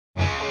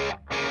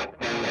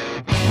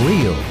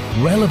Real,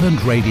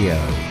 relevant radio.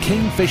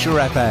 Kingfisher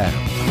FM.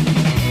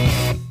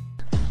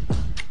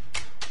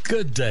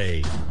 Good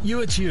day.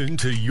 You are tuned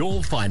to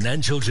Your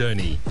Financial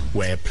Journey,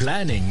 where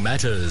planning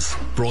matters.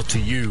 Brought to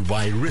you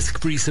by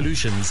Risk-Free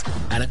Solutions,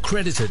 an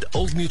accredited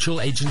Old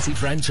Mutual Agency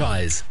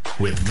franchise,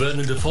 with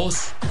Vernon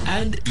DeVos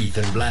and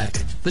Ethan Black.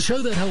 The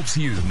show that helps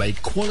you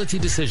make quality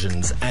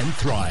decisions and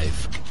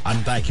thrive.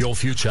 Unpack your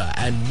future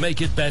and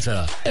make it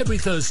better. Every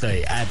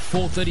Thursday at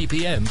 4:30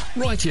 p.m.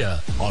 right here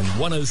on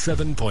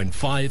 107.5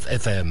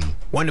 FM.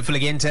 Wonderful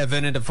again to have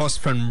Vernon DeVos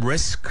from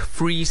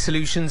Risk-Free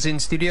Solutions in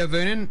studio.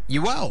 Vernon,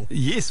 you well?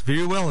 Yes,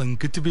 very well, and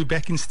good to be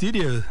back in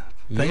studio.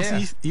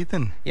 Thanks,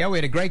 Ethan. Yeah, we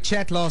had a great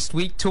chat last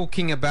week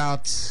talking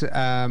about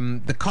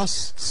the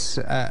costs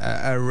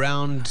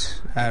around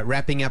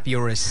wrapping up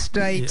your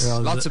estate. Yeah,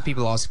 Lots of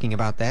people asking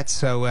about that.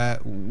 So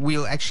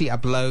we'll actually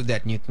upload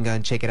that, and you can go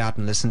and check it out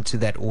and listen to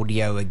that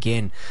audio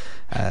again,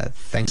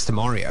 thanks to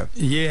Mario.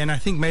 Yeah, and I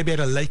think maybe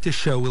at a later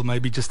show we'll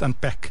maybe just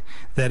unpack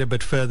that a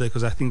bit further,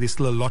 because I think there's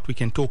still a lot we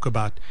can talk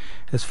about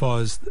as far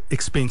as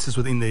expenses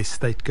within the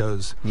estate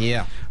goes.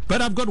 Yeah.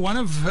 But I've got one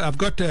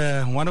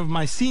of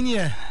my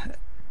senior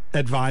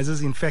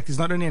advisors. In fact, he's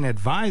not only an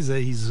advisor,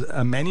 he's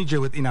a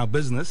manager within our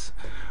business.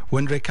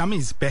 Windray Cummie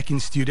is back in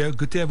studio.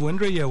 Good to have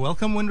Windray here.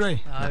 Welcome,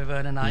 Windray. Hi,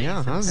 Vernon.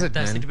 Yeah, how's it,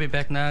 Fantastic man? to be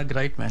back now.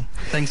 Great, man.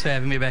 Thanks for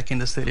having me back in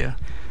the studio.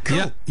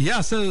 Cool.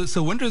 Yeah. So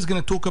Windray is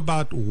going to talk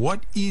about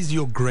what is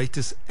your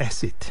greatest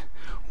asset.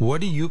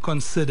 What do you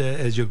consider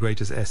as your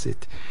greatest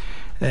asset?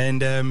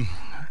 And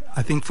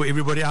I think for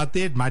everybody out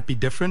there, it might be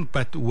different,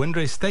 but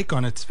Windray's take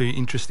on it's very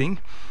interesting.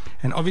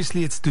 And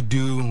obviously, it's to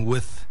do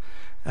with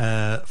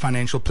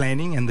financial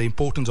planning and the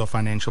importance of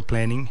financial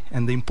planning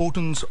and the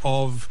importance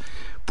of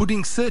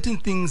putting certain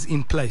things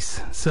in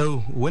place.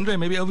 So, Windray,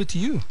 maybe over to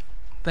you.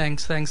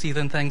 Thanks,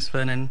 Ethan. Thanks,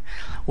 Vernon.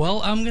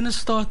 Well, I'm going to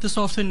start this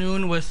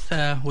afternoon with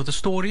a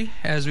story,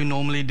 as we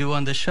normally do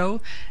on the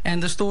show.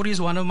 And the story is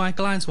one of my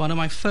clients, one of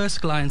my first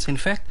clients, in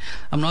fact.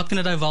 I'm not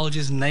going to divulge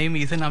his name,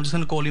 Ethan. I'm just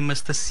going to call him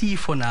Mr. C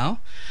for now.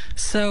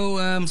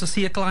 So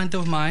C, a client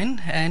of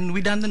mine, and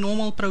we done the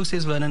normal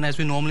process, Vernon, as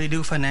we normally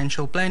do,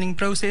 financial planning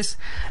process.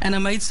 And I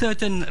made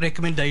certain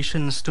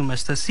recommendations to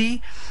Mr.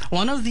 C.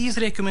 One of these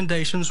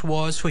recommendations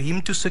was for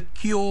him to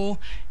secure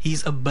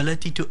his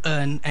ability to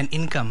earn an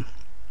income.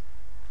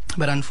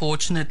 But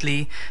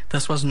unfortunately,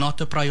 this was not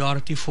a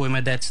priority for him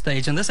at that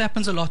stage. And this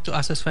happens a lot to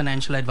us as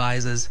financial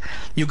advisors.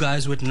 You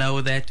guys would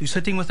know that you're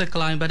sitting with a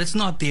client, but it's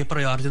not their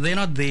priority. They're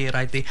not there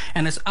right there.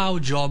 And it's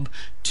our job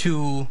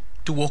to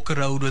walk a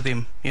road with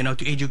him,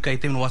 to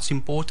educate them on what's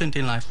important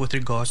in life with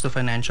regards to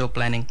financial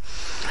planning.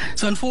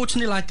 So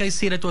unfortunately, like I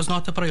said, it was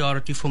not a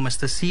priority for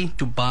Mr. C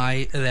to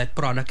buy that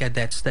product at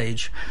that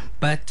stage.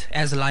 But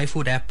as life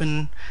would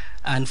happen,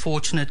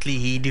 unfortunately,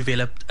 he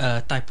developed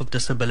a type of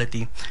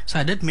disability. So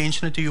I did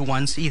mention it to you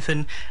once,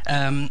 Ethan.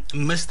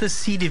 Mr.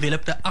 C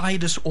developed an eye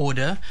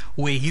disorder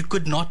where he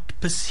could not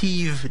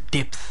perceive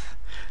depth.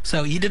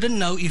 So he didn't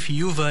know if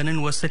you,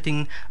 Vernon, were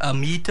sitting a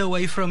meter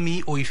away from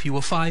me or if you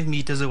were 5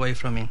 meters away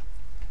from me.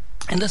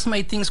 And this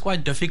made things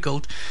quite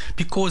difficult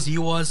because he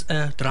was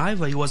a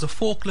driver. He was a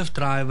forklift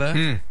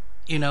driver,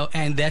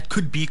 and that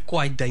could be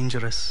quite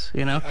dangerous, I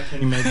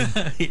can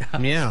imagine.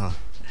 Yeah.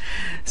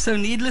 So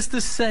needless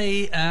to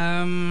say,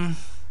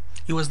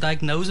 he was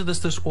diagnosed with this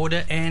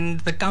disorder,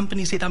 and the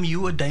company said,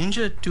 you a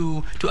danger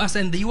to us.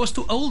 And he was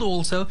too old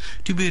also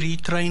to be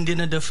retrained in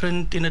a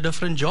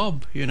different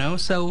job,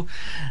 So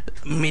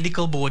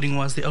medical boarding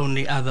was the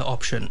only other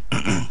option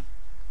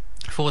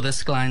for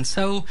this client.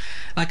 So,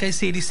 like I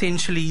said,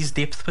 essentially his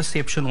depth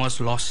perception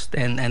was lost,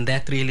 and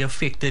that really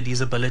affected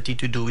his ability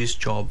to do his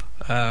job.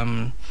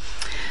 And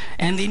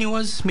then he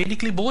was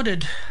medically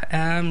boarded.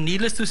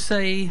 Needless to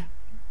say,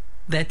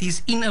 that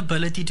his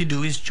inability to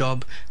do his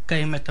job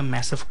came at a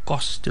massive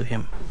cost to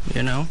him,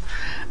 his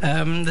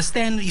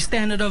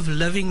standard of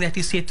living that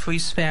he set for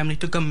his family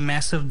took a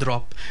massive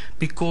drop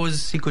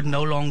because he could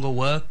no longer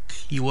work.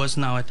 He was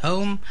now at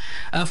home.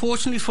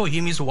 Fortunately for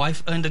him, his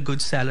wife earned a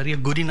good salary, a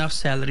good enough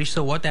salary.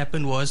 So what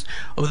happened was,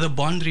 with the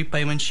bond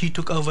repayment, she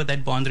took over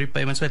that bond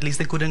repayment, so at least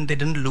they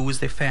didn't lose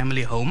their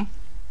family home.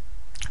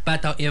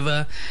 But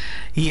however,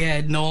 he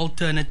had no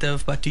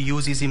alternative but to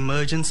use his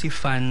emergency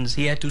funds.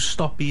 He had to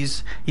stop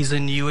his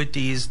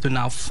annuities to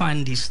now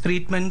fund his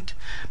treatment,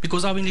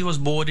 because when he was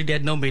boarded, he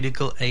had no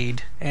medical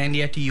aid, and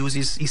he had to use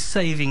his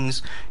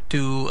savings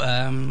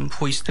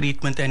for his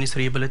treatment and his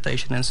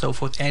rehabilitation and so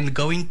forth. And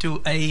going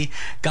to a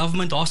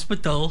government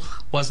hospital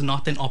was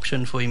not an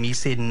option for him. He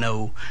said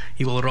no.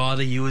 He will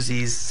rather use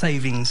his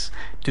savings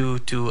to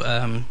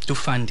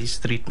fund his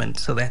treatment.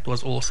 So that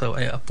was also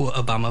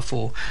a bummer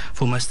for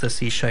Mr.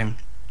 C. Shame.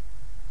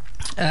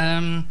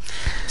 Can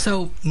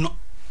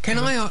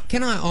I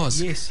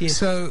ask? Yes.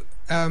 So,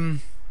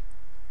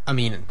 I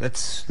mean,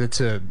 that's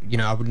a,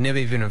 I would never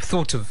even have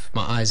thought of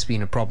my eyes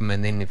being a problem,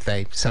 and then if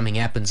something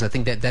happens, I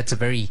think that's a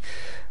very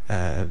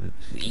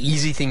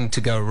easy thing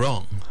to go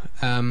wrong.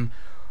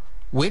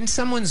 When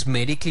someone's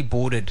medically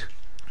boarded,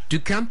 do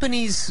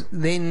companies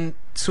then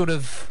sort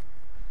of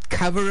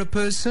cover a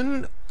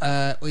person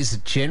is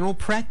it general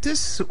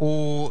practice,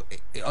 or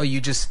are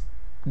you just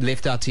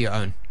left out to your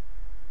own?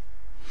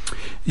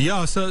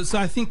 Yeah, so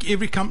I think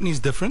every company is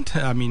different.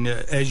 I mean,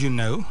 as you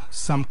know,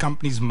 some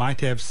companies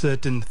might have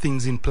certain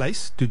things in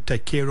place to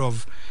take care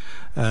of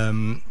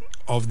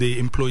the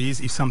employees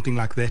if something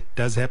like that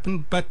does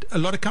happen. But a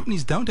lot of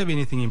companies don't have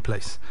anything in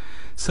place.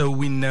 So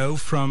we know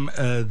from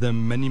the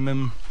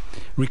minimum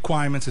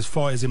requirements as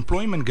far as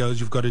employment goes,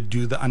 you've got to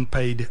do the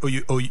unpaid, or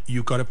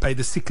you've got to pay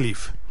the sick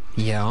leave.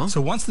 Yeah.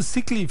 So once the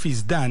sick leave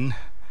is done,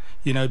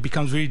 it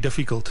becomes very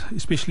difficult,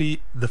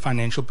 especially the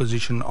financial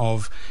position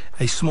of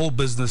a small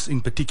business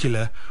in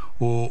particular,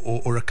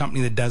 or a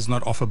company that does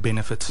not offer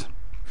benefits.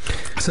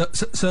 So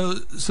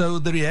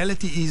the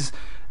reality is,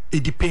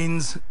 it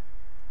depends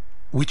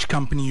which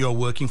company you're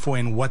working for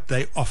and what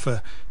they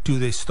offer to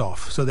their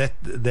staff. So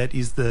that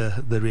is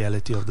the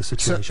reality of the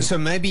situation. So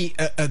maybe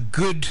a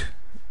good,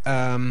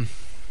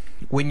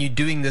 when you're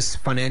doing this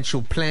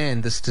financial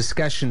plan, this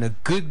discussion, a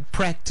good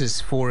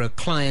practice for a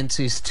client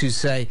is to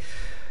say,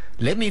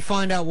 let me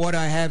find out what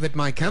I have at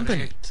my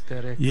company.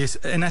 Correct. Yes,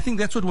 and I think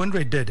that's what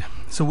Windray did.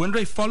 So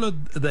Windray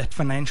followed that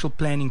financial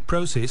planning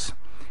process,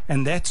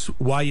 and that's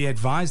why he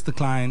advised the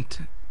client,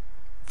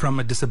 from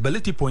a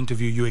disability point of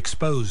view, you're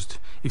exposed.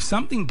 If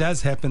something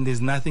does happen, there's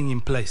nothing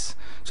in place.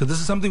 So this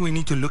is something we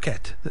need to look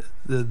at.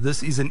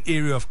 This is an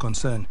area of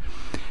concern.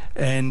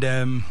 And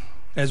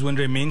as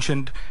Windray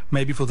mentioned,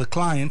 maybe for the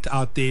client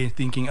out there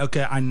thinking,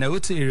 okay, I know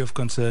it's an area of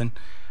concern,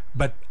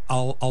 but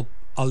I'll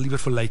leave it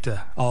for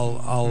later.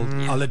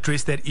 I'll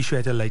address that issue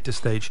at a later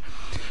stage.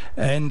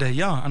 And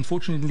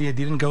unfortunately, it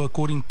didn't go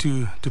according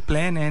to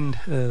plan, and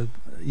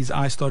his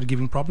eyes started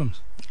giving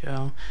problems.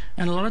 Yeah,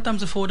 and a lot of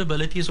times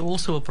affordability is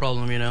also a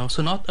problem,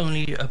 So not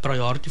only a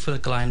priority for the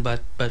client,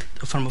 but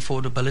from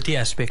affordability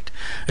aspect,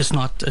 it's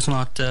not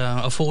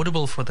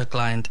affordable for the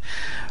client.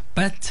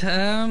 But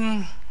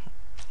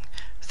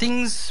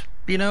things,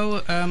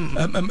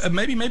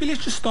 maybe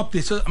let's just stop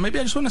there. So maybe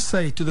I just want to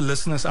say to the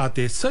listeners out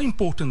there, it's so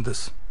important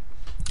this,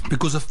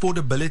 because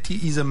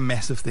affordability is a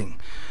massive thing.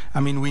 I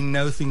mean, we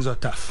know things are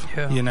tough.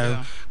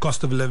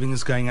 Cost of living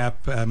is going up.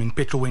 I mean,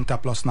 petrol went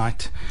up last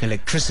night.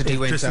 Electricity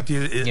went up.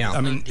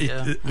 I mean,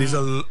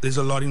 there's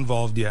a lot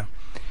involved here.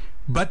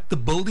 But the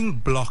building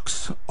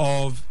blocks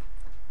of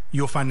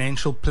your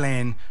financial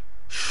plan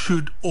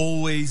should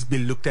always be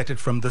looked at it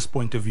from this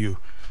point of view.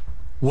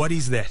 What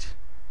is that?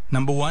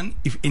 Number one,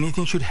 if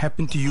anything should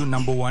happen to you,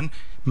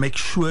 make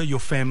sure your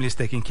family is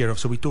taken care of.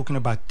 So we're talking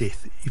about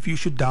death. If you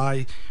should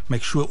die,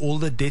 make sure all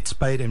the debt's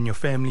paid and your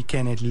family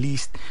can at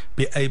least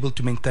be able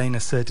to maintain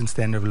a certain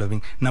standard of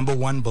living. Number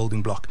one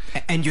building block.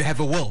 And you have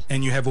a will.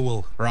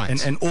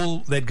 Right. And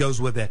all that goes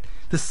with that.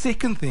 The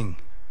second thing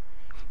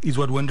is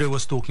what Windray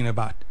was talking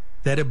about.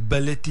 That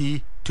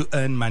ability to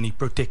earn money,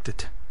 protect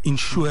it.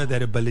 Ensure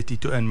that ability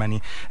to earn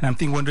money. And I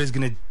think Windray is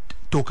going to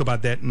talk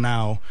about that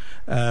now.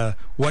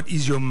 What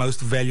is your most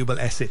valuable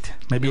asset?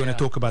 Maybe you want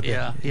to talk about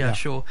that. Yeah,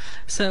 sure.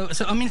 So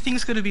I mean,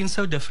 things could have been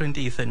so different,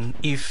 Ethan,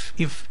 if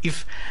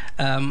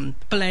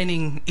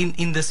planning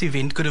in this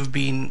event could have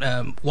been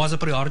was a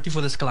priority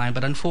for this client,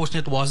 but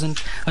unfortunately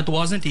it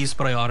wasn't his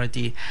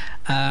priority.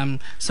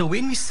 So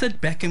when we sit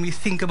back and we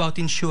think about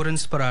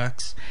insurance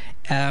products,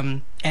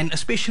 and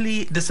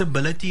especially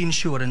disability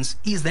insurance,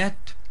 is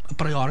that a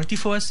priority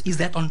for us? Is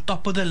that on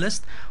top of the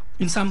list?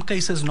 In some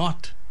cases,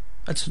 not.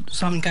 It's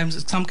some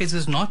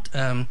cases not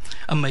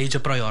a major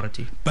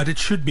priority. But it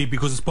should be,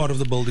 because it's part of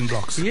the building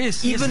blocks.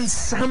 Yes. Even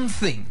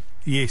something.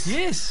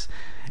 Yes.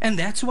 And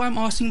that's why I'm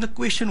asking the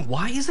question,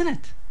 why isn't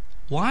it?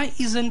 Why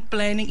isn't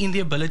planning in the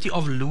ability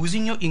of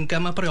losing your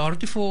income a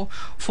priority for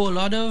a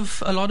lot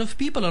of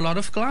people, a lot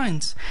of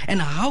clients?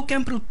 And how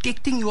can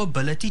protecting your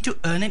ability to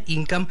earn an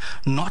income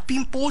not be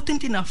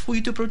important enough for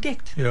you to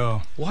protect?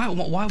 Yeah.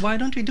 Why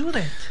don't we do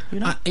that?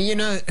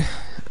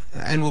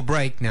 And we'll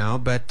break now,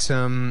 but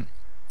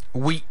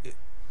we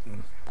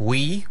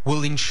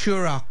will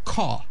insure our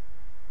car,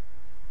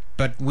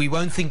 but we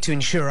won't think to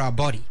insure our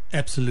body.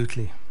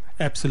 Absolutely.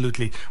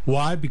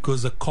 Why?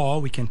 Because a car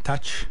we can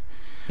touch,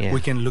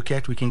 we can look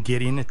at, we can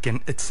get in.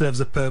 It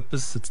serves a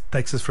purpose. It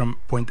takes us from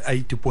point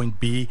A to point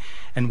B,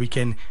 and we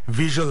can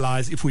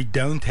visualize. If we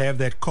don't have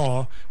that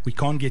car, we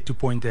can't get to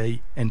point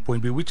A and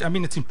point B. Which, I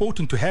mean, it's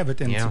important to have it,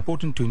 and it's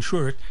important to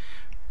insure it.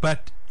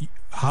 But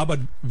how about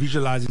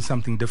visualizing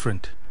something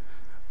different?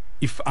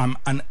 If I'm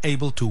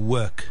unable to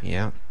work,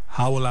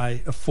 how will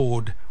I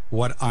afford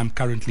what I'm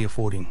currently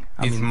affording?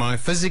 If my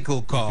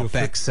physical car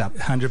backs up,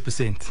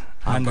 100%.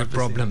 I've got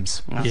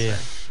problems. Yeah.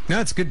 No,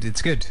 it's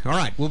good. All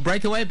right, we'll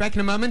break away. Back in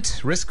a moment.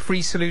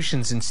 Risk-Free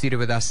Solutions in studio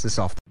with us this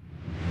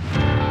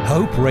afternoon.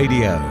 Hope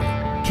Radio,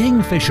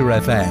 Kingfisher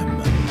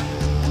FM.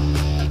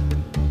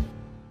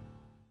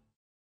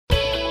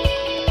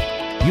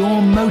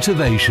 Your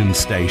motivation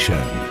station.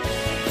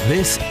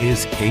 This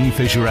is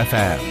Kingfisher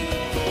FM.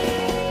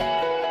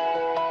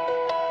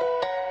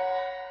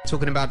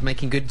 Talking about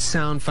making good,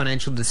 sound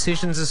financial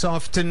decisions this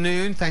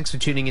afternoon. Thanks for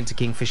tuning into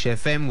Kingfisher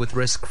FM with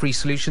Risk-Free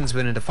Solutions,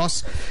 Werner de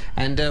Vos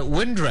and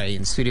Windray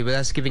in studio with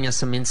us, giving us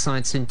some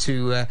insights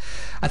into,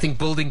 I think,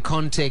 building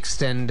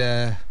context and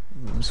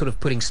sort of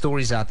putting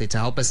stories out there to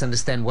help us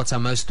understand what's our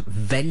most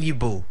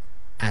valuable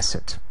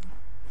asset.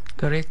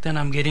 Correct, and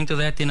I'm getting to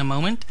that in a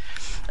moment.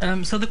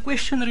 So the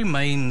question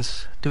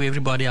remains to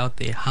everybody out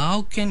there,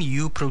 how can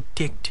you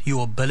protect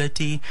your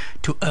ability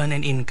to earn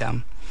an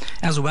income,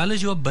 as well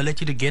as your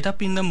ability to get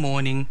up in the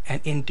morning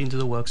and enter into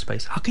the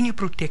workspace? How can you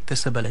protect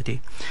this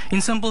ability?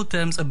 In simple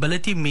terms,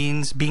 ability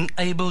means being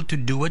able to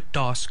do a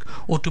task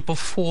or to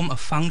perform a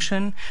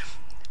function.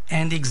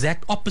 And the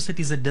exact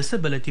opposite is a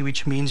disability,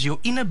 which means your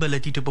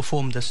inability to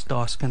perform this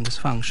task and this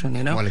function,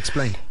 you know? Well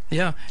explained.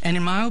 Yeah, and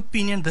in my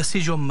opinion, this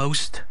is your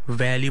most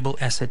valuable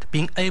asset,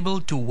 being able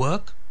to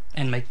work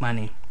and make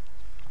money.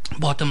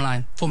 Bottom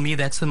line, for me,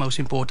 that's the most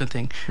important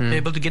thing. Be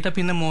able to get up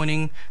in the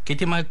morning,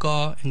 get in my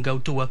car, and go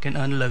to work and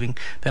earn a living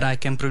that I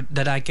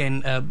can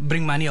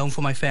bring money home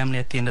for my family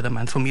at the end of the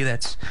month. For me,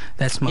 that's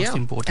most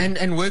important.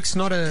 And work's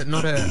not a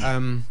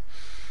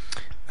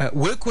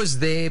work was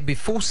there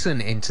before sin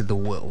entered the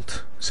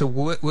world. So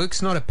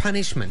work's not a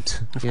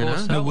punishment. Of you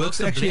course, know? No, work's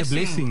actually a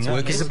blessing.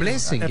 Work is a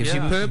blessing. Gives you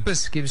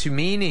purpose, gives you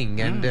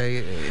meaning, and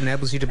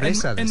enables you to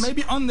bless others. And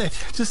maybe on that,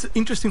 just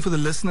interesting for the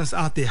listeners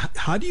out there,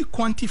 how do you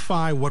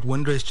quantify what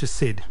Windra just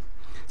said?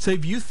 So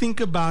if you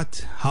think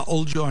about how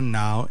old you are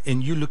now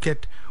and you look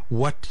at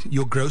what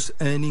your gross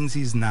earnings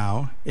is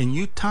now and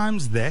you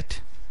times that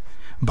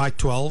by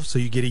 12, so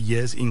you get a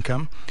year's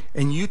income,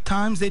 and you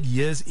times that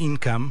year's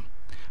income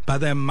by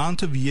the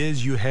amount of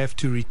years you have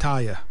to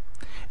retire,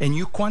 and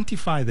you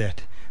quantify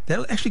that,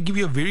 that'll actually give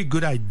you a very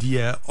good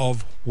idea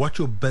of what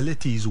your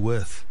ability is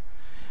worth.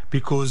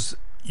 Because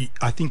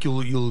I think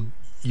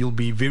you'll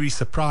be very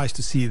surprised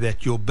to see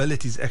that your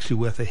ability is actually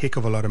worth a heck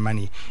of a lot of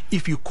money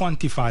if you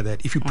quantify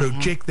that, if you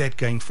project that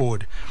going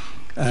forward.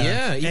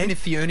 Even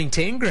if you're earning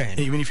 10 grand.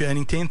 Even if you're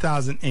earning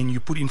 10,000 and you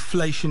put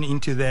inflation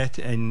into that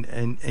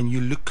and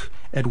you look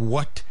at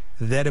what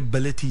that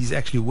ability is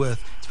actually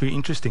worth, it's very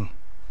interesting.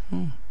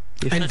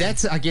 And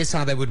that's, I guess,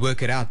 how they would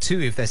work it out too.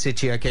 If they said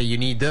to you, okay, you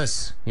need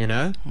this, you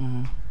know?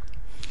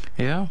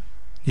 Yeah.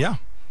 Yeah.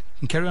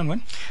 And carry on,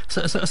 one.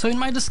 So in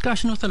my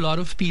discussion with a lot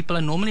of people, I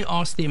normally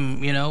ask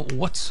them, you know,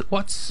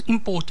 what's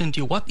important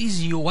to you? What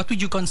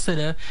would you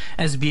consider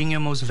as being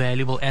your most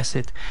valuable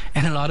asset?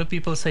 And a lot of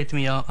people say to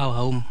me, our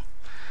home.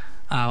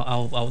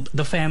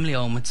 The family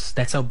home,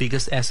 that's our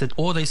biggest asset.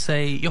 Or they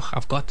say, yo,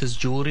 I've got this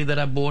jewelry that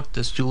I bought.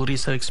 This jewelry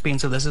is so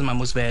expensive. This is my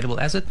most valuable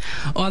asset.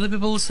 Or other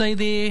people will say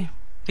their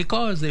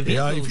cars, their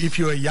vehicles. Yeah, if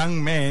you're a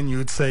young man, you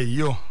would say,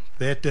 yo,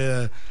 that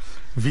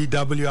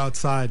VW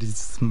outside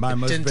is my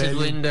most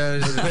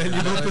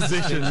valuable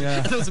possession.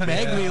 Yeah. Those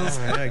mag wheels.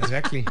 Yeah,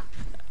 exactly.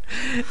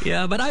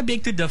 Yeah, but I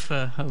beg to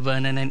differ,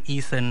 Vernon and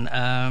Ethan.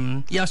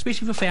 Yeah,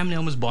 especially if a family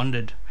home is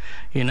bonded,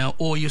 you know,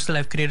 or you still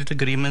have credit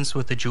agreements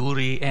with the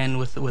jewelry and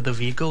with the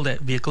vehicle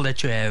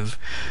that you have,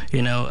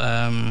 you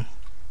know.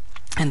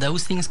 And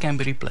those things can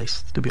be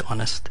replaced, to be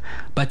honest.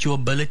 But your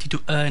ability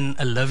to earn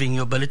a living,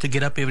 your ability to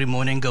get up every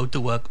morning and go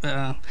to work,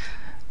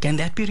 can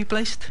that be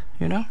replaced,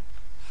 you know?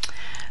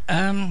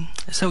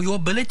 So your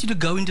ability to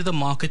go into the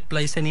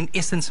marketplace and in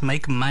essence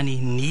make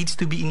money needs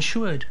to be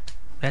insured.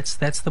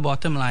 That's the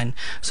bottom line.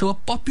 So a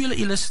popular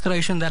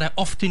illustration that I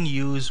often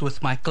use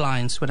with my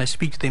clients when I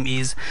speak to them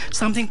is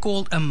something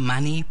called a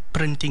money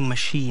printing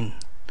machine.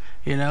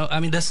 You know, I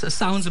mean, this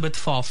sounds a bit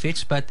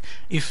far-fetched, but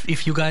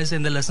if you guys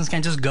and the listeners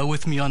can just go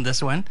with me on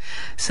this one.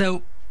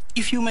 So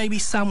if you maybe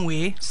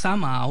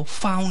somehow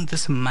found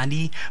this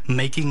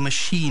money-making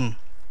machine,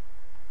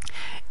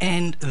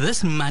 and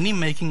this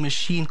money-making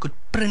machine could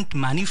print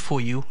money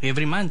for you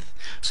every month.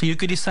 So you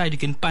could decide, you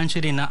can punch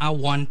it in, I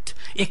want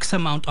X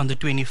amount on the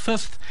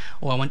 25th,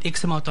 or I want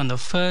X amount on the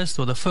 1st,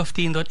 or the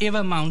 15th, whatever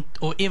amount,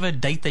 or whatever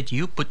date that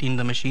you put in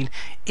the machine.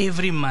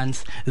 Every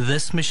month,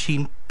 this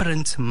machine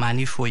prints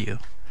money for you.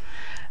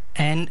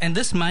 And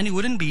this money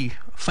wouldn't be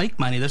fake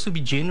money. This would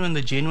be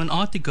the genuine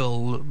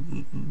article,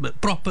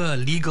 proper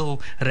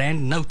legal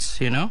rand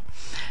notes, you know.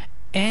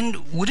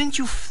 And wouldn't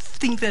you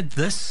think that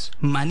this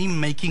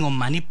money-making or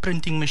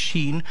money-printing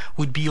machine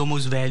would be your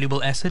most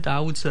valuable asset? I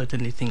would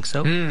certainly think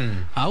so.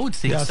 I would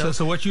think so. Yeah,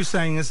 so what you're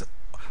saying is,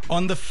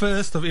 on the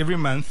 1st of every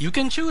month, you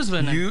can choose,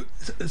 Vernon.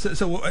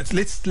 So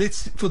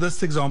let's for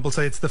this example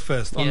say it's the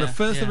 1st. On the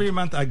 1st of every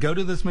month, I go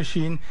to this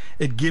machine.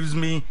 It gives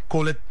me,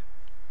 call it,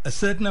 a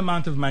certain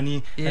amount of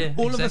money, and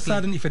all of a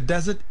sudden, if it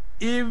does it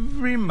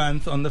every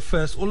month on the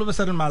 1st, all of a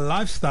sudden my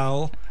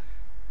lifestyle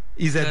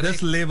is at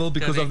this level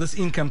because of this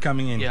income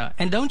coming in. Yeah,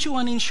 and don't you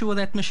want to insure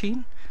that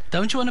machine?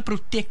 Don't you want to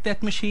protect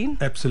that machine?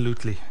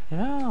 Absolutely.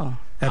 Yeah.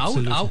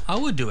 Absolutely. I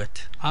would do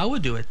it. I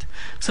would do it.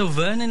 So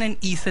Vernon and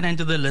Ethan, and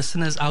to the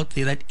listeners out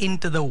there that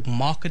enter the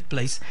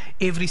marketplace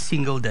every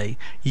single day,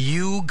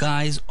 you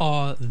guys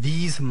are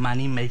these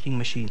money-making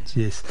machines.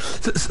 Yes.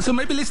 So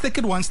maybe let's take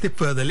it one step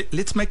further.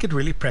 Let's make it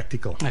really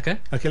practical. Okay,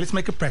 let's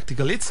make it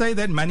practical. Let's say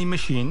that money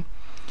machine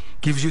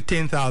gives you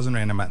 10,000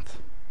 Rand a month.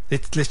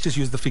 Let's just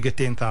use the figure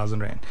 10,000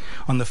 Rand.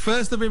 On the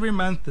 1st of every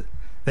month,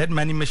 that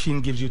money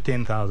machine gives you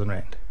 10,000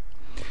 Rand.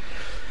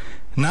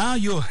 Now,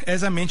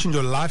 as I mentioned,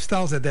 your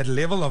lifestyle's at that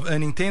level of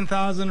earning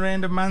 10,000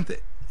 Rand a month,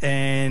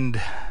 and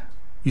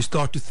you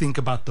start to think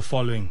about the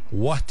following.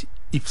 What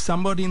if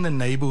somebody in the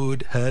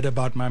neighborhood heard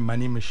about my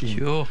money machine?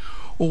 Sure.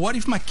 Or what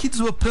if my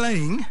kids were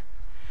playing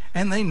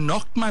and they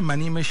knocked my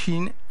money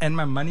machine and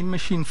my money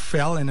machine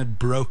fell and it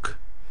broke?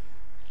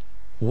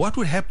 What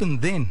would happen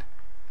then?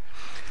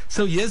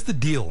 So here's the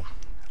deal.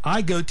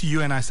 I go to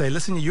you and I say,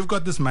 listen, you've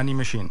got this money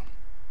machine.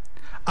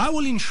 I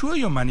will insure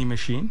your money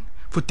machine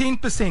for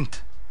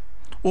 10%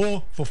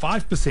 or for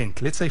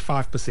 5%, let's say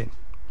 5%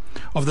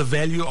 of the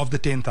value of the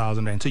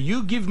 10,000 Rand. So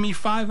you give me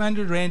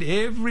 500 Rand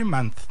every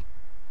month.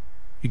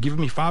 You give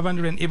me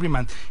 500 Rand every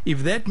month.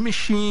 If that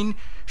machine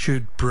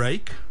should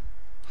break,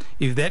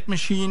 if that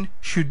machine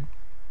should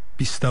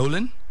be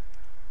stolen,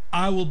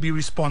 I will be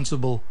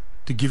responsible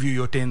to give you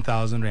your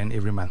 10,000 Rand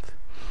every month.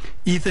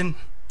 Ethan,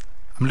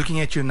 I'm looking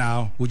at you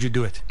now. Would you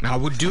do it? I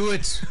would do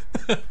it.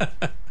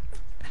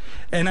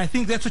 And I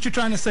think that's what you're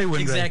trying to say,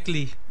 Windray.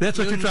 Exactly. That's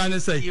what you're trying to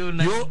say. You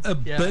know, Your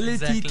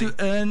ability to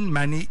earn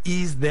money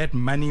is that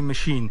money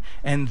machine.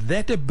 And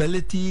that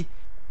ability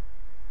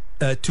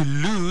to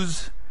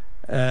lose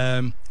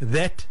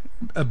that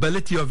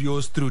ability of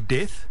yours through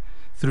death,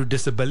 through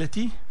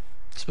disability,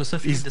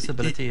 Specifically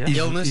disability, yeah.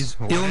 Illness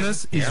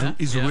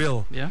is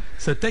real. Yeah.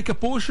 So take a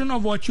portion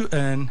of what you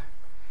earn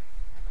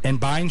and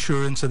buy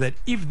insurance so that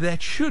if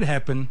that should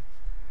happen,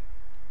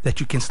 that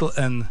you can still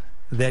earn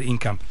that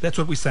income. That's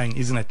what we're saying,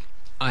 isn't it?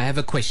 I have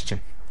a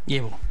question.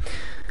 Yeah. Well,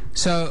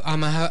 So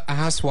I'm a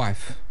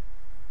housewife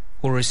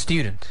or a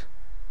student.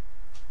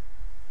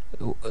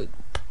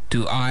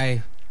 Do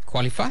I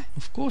qualify?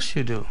 of course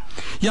you do.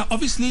 Yeah,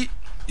 obviously,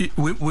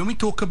 when we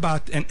talk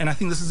about, and I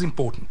think this is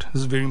important,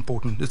 this is very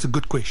important, it's a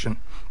good question.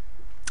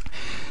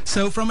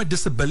 So from a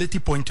disability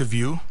point of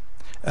view,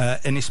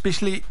 and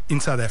especially in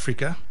South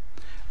Africa,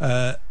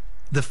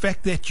 the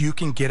fact that you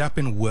can get up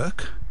and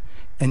work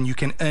and you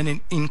can earn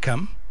an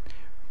income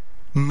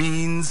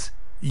means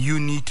you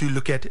need to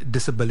look at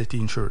disability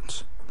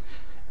insurance.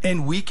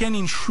 And we can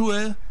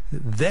insure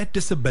that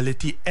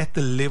disability at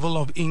the level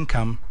of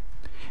income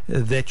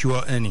that you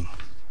are earning,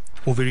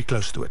 or very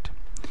close to it.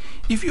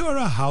 If you are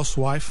a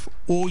housewife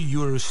or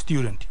you're a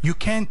student, you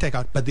can take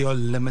out, but there are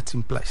limits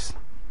in place.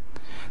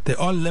 There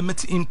are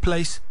limits in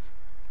place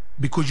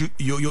because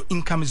your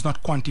income is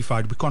not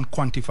quantified. We can't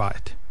quantify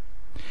it.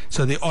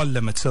 So there are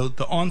limits. So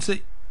the answer,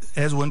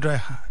 as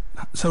Windray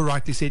so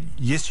rightly said,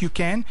 yes, you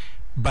can,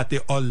 but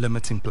there are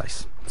limits in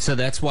place. So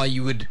that's why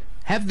you would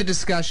have the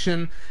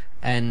discussion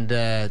and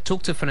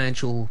talk to a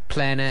financial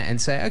planner and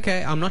say,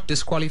 okay, I'm not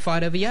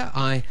disqualified over here.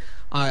 I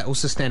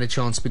also stand a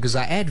chance because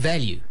I add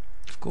value.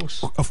 Of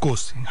course. Of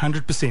course,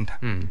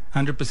 100%.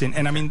 100%.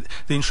 And I mean,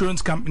 the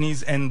insurance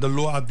companies and the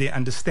law out there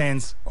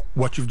understands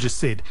what you've just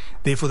said.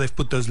 Therefore, they've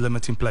put those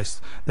limits in place.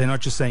 They're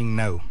not just saying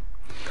no.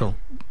 Cool.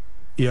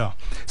 Yeah.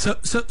 So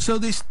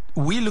this,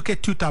 we look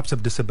at two types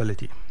of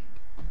disability.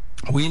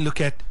 We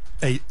look at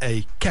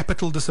a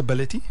capital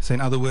disability. So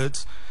in other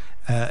words,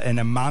 an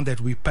amount that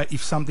we pay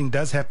if something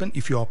does happen,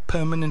 if you are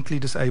permanently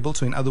disabled.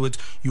 So in other words,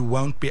 you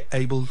won't be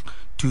able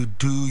to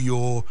do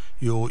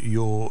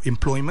your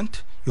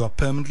employment. You are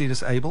permanently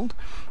disabled.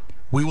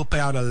 We will pay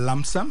out a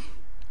lump sum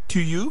to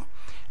you,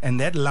 and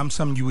that lump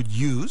sum you would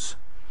use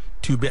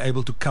to be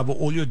able to cover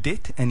all your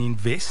debt and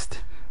invest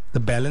the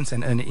balance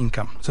and earn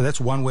income. So that's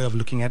one way of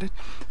looking at it.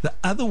 The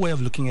other way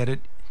of looking at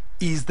it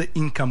is the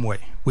income way,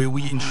 where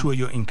we insure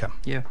your income.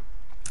 Yeah.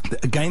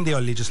 Again, there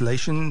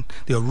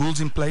are rules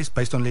in place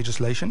based on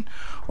legislation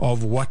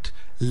of what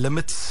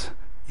limits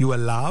you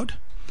allowed,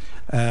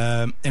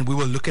 and we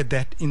will look at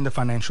that in the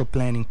financial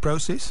planning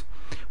process.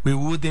 We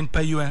would then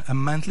pay you a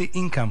monthly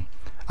income,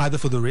 either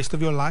for the rest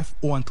of your life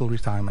or until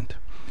retirement.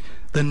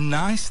 The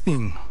nice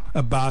thing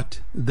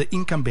about the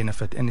income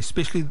benefit, and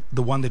especially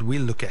the one that we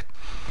look at,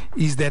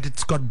 is that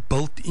it's got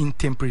built-in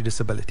temporary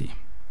disability.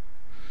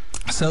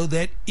 So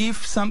that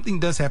if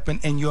something does happen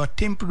and you are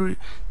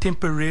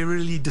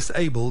temporarily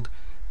disabled,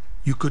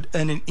 you could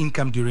earn an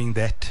income during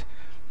that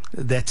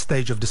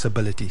stage of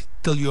disability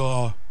till you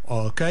are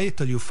okay,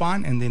 till you're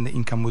fine, and then the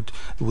income would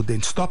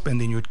then stop,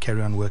 and then you would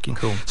carry on working.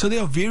 Cool. So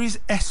there are various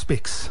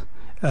aspects,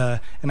 and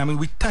I mean,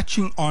 we're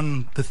touching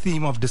on the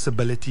theme of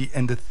disability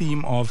and the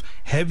theme of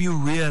have you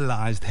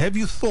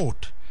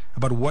thought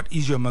about what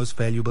is your most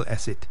valuable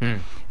asset,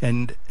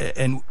 and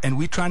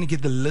we're trying to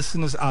get the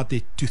listeners out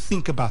there to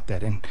think about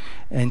that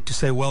and to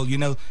say, well,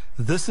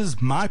 this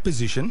is my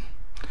position.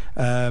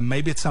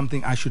 Maybe it's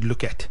something I should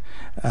look at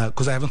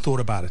because I haven't thought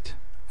about it.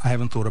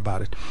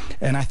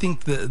 And I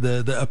think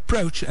the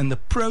approach and the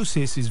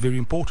process is very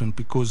important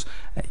because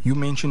you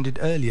mentioned it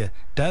earlier.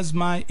 Does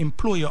my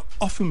employer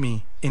offer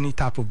me any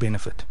type of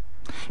benefit?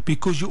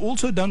 Because you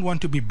also don't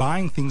want to be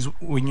buying things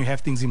when you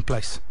have things in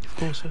place. Of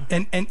course.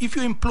 And if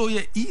your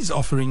employer is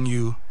offering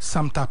you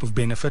some type of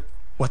benefit,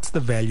 what's the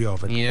value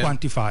of it? Yeah.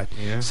 Quantify it.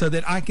 Yeah. So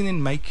that I can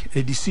then make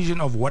a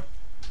decision of what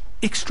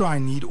extra I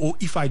need, or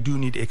if I do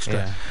need extra.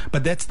 Yeah.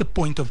 But that's the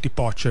point of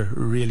departure,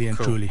 really and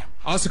truly.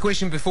 Ask the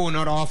question before,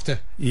 not after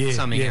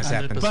something has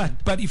happened. 100%.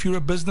 But if you're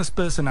a business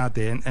person out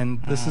there,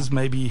 and this is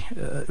maybe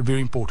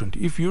very important,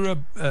 if you're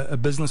a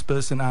business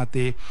person out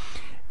there,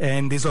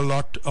 and there's a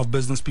lot of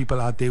business people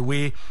out there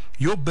where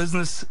your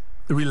business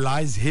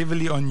relies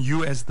heavily on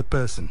you as the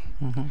person.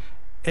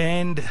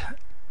 And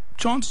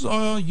chances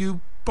are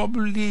you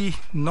probably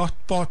not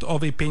part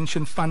of a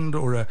pension fund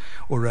or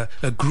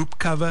a group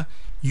cover.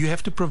 You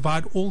have to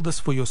provide all this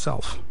for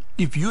yourself.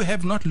 If you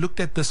have not looked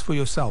at this for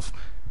yourself,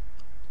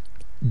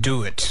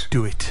 Do it.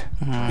 do it.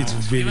 It's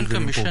very, Even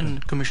very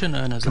important. commission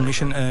earners.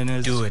 Commission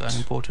earners. Do it. Are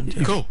important.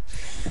 Yeah. Cool.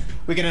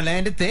 We're going to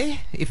land it there.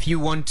 If you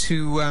want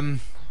to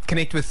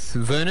connect with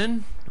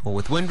Vernon or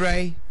with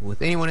Windray or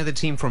with anyone of the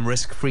team from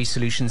Risk Free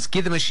Solutions,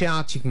 give them a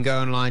shout. You can go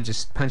online,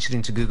 just punch it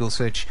into Google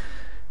search,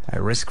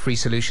 Risk Free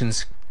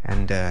Solutions,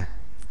 and Yeah,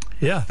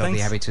 they'll thanks.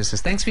 be happy to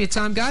assist. Thanks for your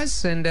time,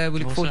 guys, and we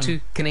look forward to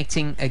Awesome.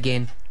 connecting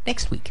again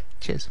next week.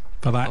 Cheers.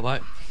 Bye-bye.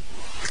 Bye-bye.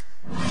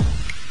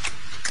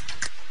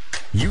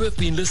 You have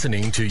been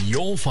listening to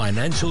Your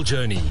Financial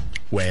Journey,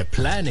 where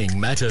planning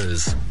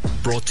matters.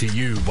 Brought to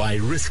you by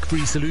Risk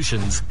Free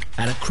Solutions,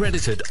 an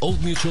accredited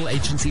Old Mutual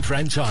Agency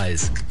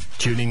franchise.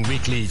 Tuning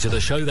weekly to the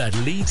show that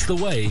leads the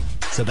way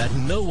so that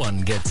no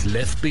one gets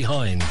left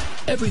behind.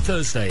 Every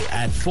Thursday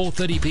at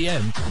 4:30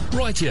 p.m.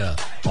 right here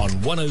on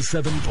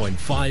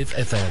 107.5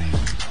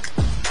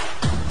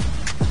 FM.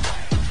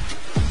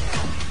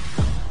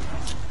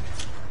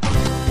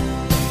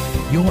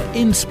 Your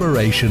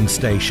inspiration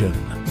station.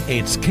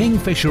 It's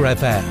Kingfisher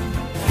FM.